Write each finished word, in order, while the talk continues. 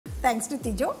Thanks to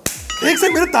Tijo. एक से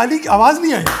मेरे ताली की आवाज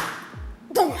नहीं आई।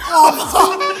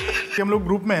 हम लोग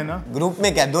ग्रुप में है ना। ग्रुप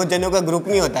में क्या, दो जनों का ग्रुप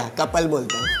नहीं होता, कपल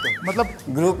बोलते हैं उसको। मतलब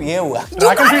ग्रुप ये हुआ।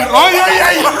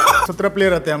 17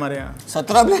 प्लेयर रहते हैं हमारे यहाँ।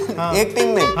 17 प्लेयर एक टीम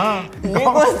में। हाँ। ये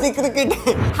कौन सी क्रिकेट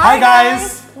है? Hi guys,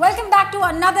 welcome back to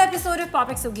another episode of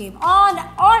POPxo game.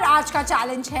 और आज का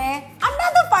चैलेंज है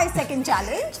another 5-second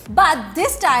challenge, but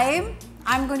this time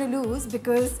I'm going to lose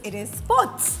because it is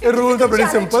sports. Rules are pretty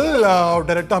simple.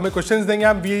 Director हमें questions देंगे,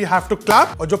 हम we have to clap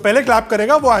और जो पहले क्लैप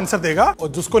करेगा वो आंसर देगा और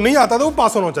जिसको नहीं आता तो वो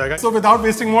पास ऑन हो जाएगा. So without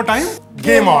wasting more time,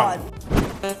 game on.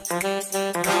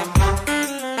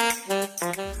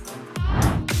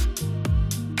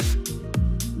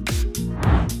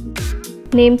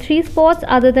 Name 3 sports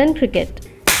other than cricket.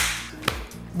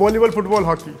 Volleyball, football,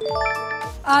 hockey.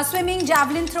 Swimming,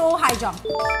 javelin throw, high jump.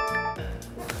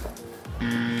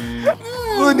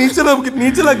 वो नीचे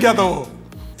लग गया था वो.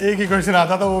 एक ही क्वेश्चन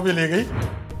आता था वो भी ले गई.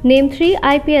 Name 3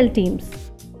 IPL teams.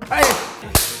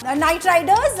 Knight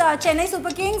Riders, Chennai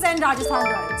Super Kings and Rajasthan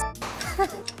Royals.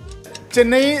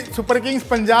 Chennai super Kings,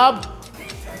 Punjab.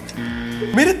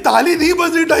 मेरी ताली नहीं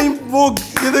बज रही टाइम, वो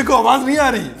ये देखो आवाज नहीं आ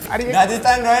रही.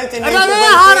 Rajasthan royal, Chennai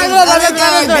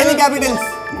Delhi Capitals.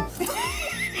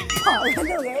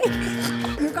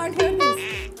 You can't hear this.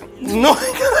 No.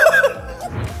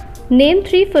 Name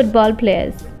 3 football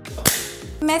players.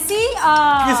 Messi,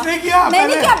 किसने किया?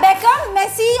 मैंने किया. बेकम,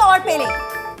 मेसी और पेले.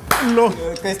 लो,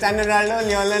 Cristiano Ronaldo,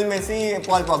 Lionel Messi,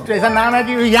 Paul Pogba. ऐसा नाम है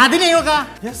कि याद ही नहीं होगा.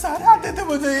 ये सारे आते थे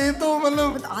मुझे, ये तो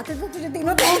मतलब आते तो तुझे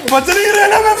तीनों थे. बच नहीं रहे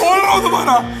ना, मैं बोल रहा हूँ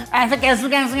तुम्हारा. ऐसे कैसे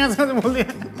बोल दिया.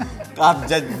 आप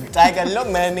ट्राई कर लो,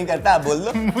 मैं नहीं करता, आप बोल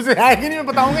लो. मुझे है कि नहीं, मैं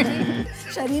बताऊंगा.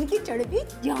 शरीर की चढ़बी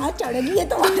यहाँ चढ़ गई है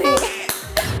तुम्हारे.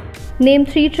 Name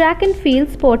 3 track and field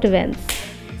sport events.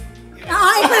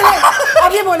 हाँ,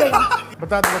 अब ये बोलेगा.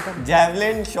 बता.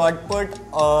 जैवलिन, शॉट पुट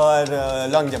और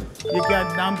लॉन्ग जंप. ये क्या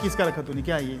नाम किसका रखा तूने,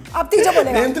 क्या ये? अब तीजा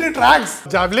बोलेगा. Name 3 tracks.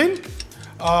 Javelin,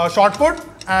 shot put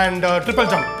and triple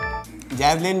jump.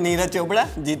 Javelin Neeraj Chopra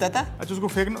जीता था. अच्छा, उसको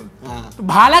फेंकना. हाँ. तो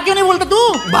भाला क्यों नहीं बोलता तू?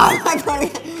 भाला थोड़ी,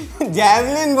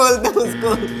 जैवलिन बोलता उसको.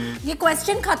 ये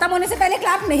क्वेश्चन खत्म होने से पहले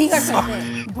क्लैप नहीं कर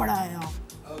सकते. बड़ा है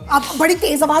अब बड़ी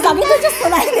तेज आवाज आ गई तो just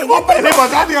सुनाई देगा. पहले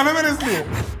बता दिया ना मैंने इसलिए.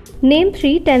 Name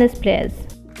 3 tennis players.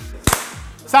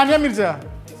 Sania Mirza.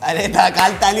 अरे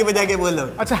काल ताली बजा के बोलो.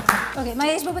 अच्छा. Okay,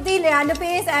 Mahesh Bhupathi, Leander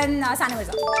pace and Sania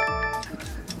Mirza.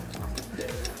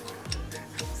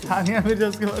 Sania Mirza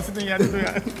उसके पास नहीं याद तो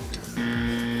यार.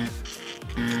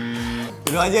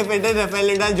 रॉजर फेडरर,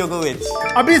 राफेल नडाल, जोकोविच.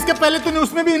 अभी इसके पहले तूने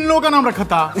उसमें भी इन लोगों का नाम रखा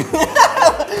था.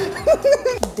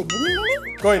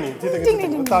 कोई नहीं,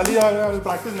 जीतेंगे. ताली आ गया,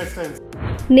 practice next time.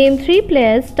 Name 3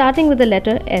 players starting with the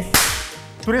letter S.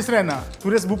 Suresh Raina,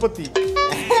 Suresh Bhupathi.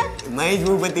 Mahesh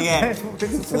Bhupathi है.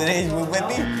 सुरेश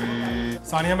भूपति.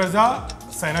 सानिया मिर्जा,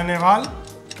 साइना नेहवाल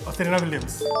और सेरेना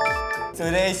विलियम्स.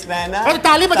 सुरेश रैना. अरे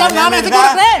ताली बजाओ, नाम ऐसे क्यों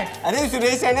रख रहे हैं? अरे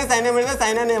Suresh Raina, Saina Mirza,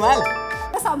 Saina Nehwal.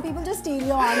 Some people just steal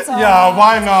your answer. Yeah,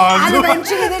 why not? And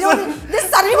eventually they don't. They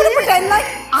suddenly want to pretend like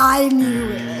I knew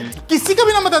it. किसी का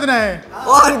भी नाम बता देना है.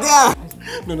 और क्या?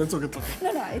 No, it's okay. No,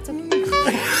 it's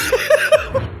okay.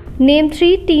 Name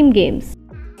 3 team games.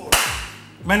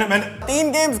 मैंने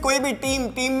 3 गेम्स, कोई भी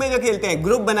टीम में जो खेलते हैं,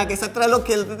 ग्रुप बना के 17 लोग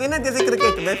खेलते थे ना, जैसे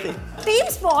क्रिकेट वैसे. Team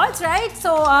sports, right?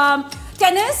 So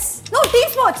tennis. No, team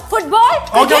sports. Football.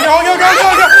 Okay.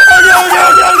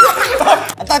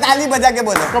 तो ताली बजा के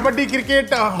बोलो. Kabaddi,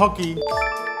 cricket, hockey.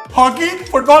 Hockey,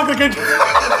 football, cricket.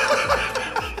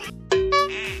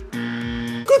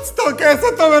 कुछ तो कैसे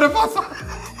तो मेरे पास.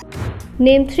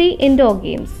 Name 3 indoor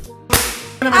games.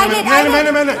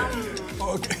 मैंने.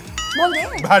 Okay. बोल दे.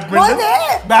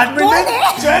 Badminton,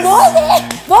 chess.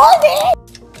 बोल दे.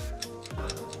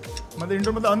 मतलब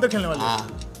इंडोर मतलब अंदर खेलने वाले. हाँ.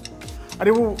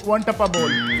 अरे वो वन टप्पा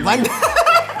बॉल.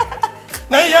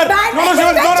 नहीं यार. No.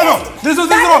 This was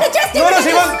wrong. No,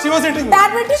 she was hitting.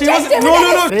 Badminton, chess. No.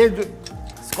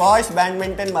 Squash,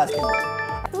 badminton, basketball.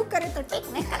 तू करे तो ठीक,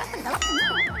 मैं करा तो गलत.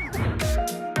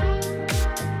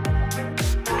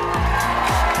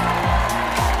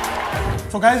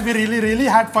 So guys, we really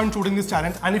had fun shooting this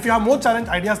challenge, and if you have more challenge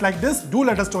ideas like this, do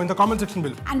let us know in the comment section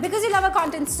below. And because you love our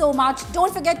content so much,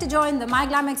 don't forget to join the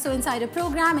MyGlamm POPxo Insider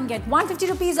program and get 150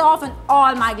 rupees off on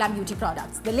all MyGlamm beauty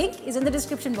products. The link is in the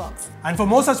description box. And for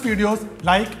more such videos,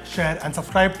 like, share and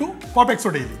subscribe to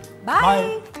POPxo Daily.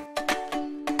 Bye.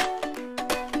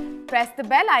 Press the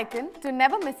bell icon to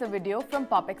never miss a video from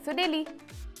POPxo Daily.